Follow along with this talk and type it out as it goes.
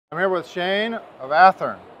I'm here with Shane of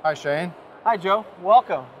Athearn. Hi, Shane. Hi, Joe.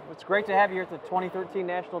 Welcome. It's great to have you here at the 2013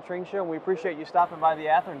 National Train Show, and we appreciate you stopping by the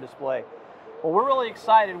Athearn display. Well, we're really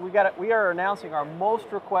excited. We are announcing our most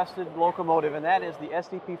requested locomotive, and that is the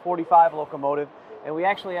SDP-45 locomotive. And we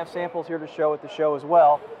actually have samples here to show at the show as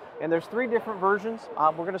well. And there's three different versions.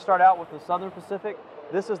 We're going to start out with the Southern Pacific.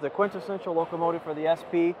 This is the quintessential locomotive for the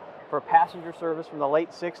SP for passenger service from the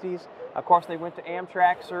late 60s. Of course, they went to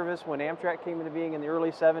Amtrak service when Amtrak came into being in the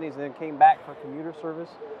early 70s, and then came back for commuter service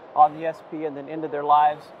on the SP, and then ended their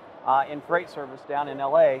lives in freight service down in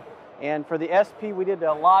LA. And for the SP, we did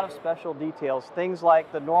a lot of special details, things like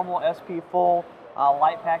the normal SP full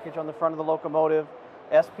light package on the front of the locomotive,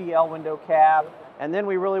 SPL window cab, and then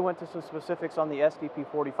we really went to some specifics on the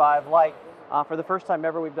SDP-45, like for the first time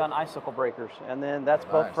ever, we've done icicle breakers, and then that's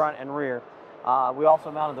both front and rear. We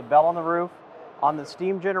also mounted the bell on the roof. On the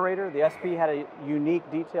steam generator, the SP had a unique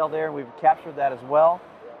detail there, and we've captured that as well.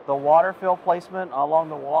 The water fill placement along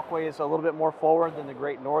the walkway is a little bit more forward than the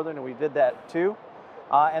Great Northern, and we did that too.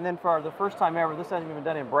 And then for the first time ever, this hasn't been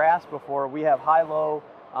done in brass before, we have high-low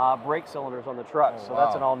brake cylinders on the truck, so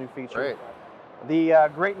that's an all-new feature. Great. The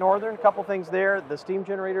Great Northern, a couple things there. The steam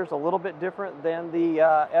generator is a little bit different than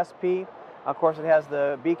the SP. Of course, it has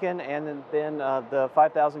the beacon and then the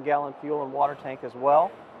 5,000-gallon fuel and water tank as well.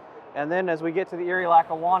 And then as we get to the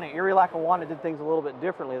Erie-Lackawanna did things a little bit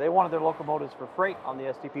differently. They wanted their locomotives for freight on the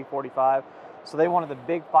SDP-45, so they wanted the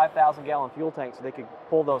big 5,000-gallon fuel tank so they could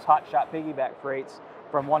pull those hot shot piggyback freights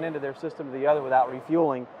from one end of their system to the other without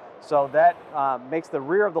refueling. So that makes the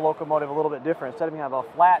rear of the locomotive a little bit different. Instead of having a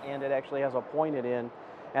flat end, it actually has a pointed end.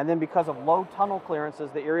 And then because of low tunnel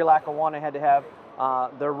clearances, the Erie-Lackawanna had to have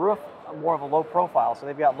their roof more of a low profile. So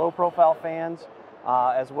they've got low profile fans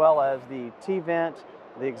as well as the T-vent,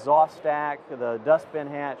 the exhaust stack, the dustbin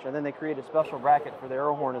hatch, and then they created a special bracket for the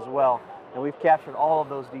air horn as well. And we've captured all of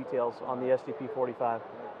those details on the SDP-45.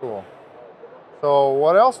 Cool. So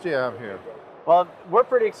what else do you have here? Well, we're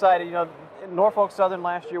pretty excited. You know, Norfolk Southern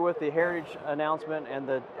last year with the Heritage announcement and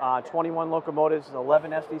the 21 locomotives,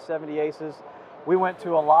 11 SD-70 Aces, we went to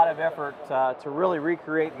a lot of effort to really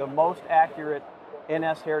recreate the most accurate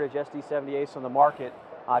NS Heritage SD-70 Ace on the market.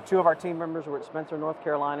 Two of our team members were at Spencer, North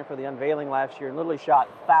Carolina for the unveiling last year and literally shot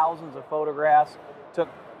thousands of photographs, took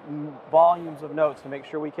volumes of notes to make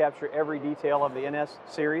sure we capture every detail of the NS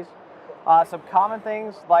series. Some common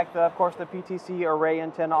things like, of course, the PTC array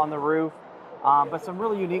antenna on the roof, but some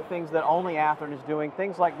really unique things that only Athearn is doing.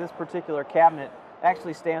 Things like this particular cabinet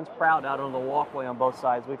actually stands proud out on the walkway on both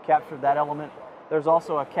sides. We've captured that element. There's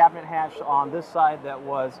also a cabinet hatch on this side that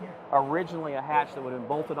was originally a hatch that would have been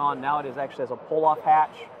bolted on. Now it is actually as a pull-off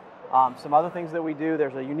hatch. Some other things that we do,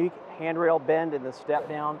 there's a unique handrail bend in the step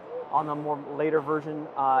down on the more later version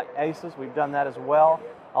Aces. We've done that as well.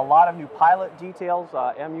 A lot of new pilot details,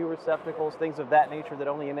 MU receptacles, things of that nature that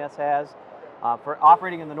only NS has. For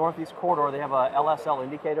operating in the Northeast Corridor, they have a LSL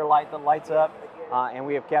indicator light that lights up, and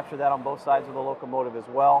we have captured that on both sides of the locomotive as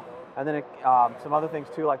well. And then some other things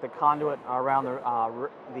too, like the conduit around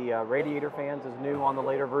the radiator fans is new on the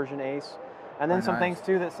later version Ace. And then some things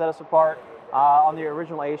too that set us apart. On the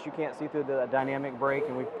original Ace, you can't see through the dynamic brake,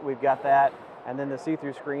 and we've got that. And then the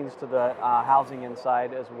see-through screens to the housing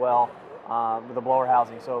inside as well, with the blower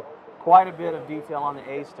housing. So quite a bit of detail on the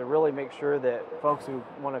Ace to really make sure that folks who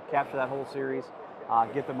want to capture that whole series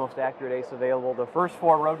get the most accurate Ace available. The first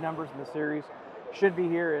 4 road numbers in the series should be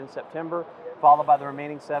here in September, followed by the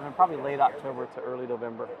remaining 7, probably late October to early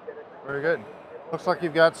November. Very good. Looks like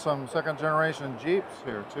you've got some second generation Jeeps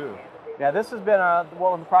here too. Yeah, this has been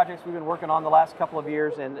one of the projects we've been working on the last couple of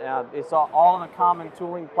years, and it's all on a common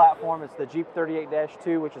tooling platform. It's the Jeep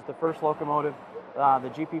 38-2, which is the first locomotive,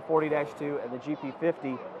 the GP40-2, and the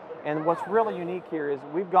GP50. And what's really unique here is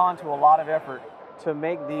we've gone to a lot of effort to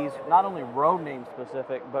make these not only road name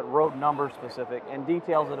specific, but road number specific, and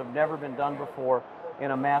details that have never been done before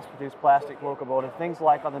in a mass-produced plastic locomotive. Things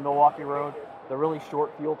like on the Milwaukee Road, the really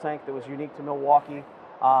short fuel tank that was unique to Milwaukee.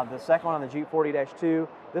 The second one on the Jeep 40-2,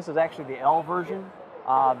 this is actually the L version.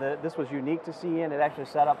 This was unique to CN. It actually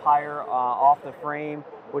set up higher off the frame,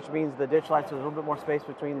 which means the ditch lights, there's a little bit more space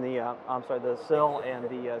between the sill and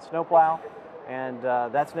the snowplow, and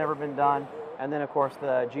that's never been done. And then, of course,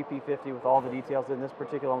 the GP50 with all the details in this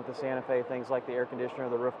particular one with the Santa Fe, things like the air conditioner,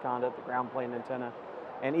 the roof conduit, the ground plane antenna.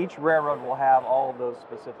 And each railroad will have all of those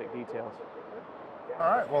specific details.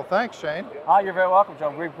 All right, well, thanks, Shane. You're very welcome,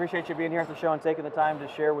 Joe. We appreciate you being here at the show and taking the time to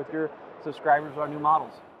share with your subscribers our new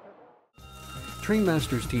models.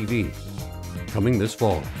 TrainMasters TV, coming this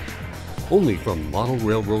fall, only from Model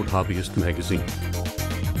Railroad Hobbyist magazine.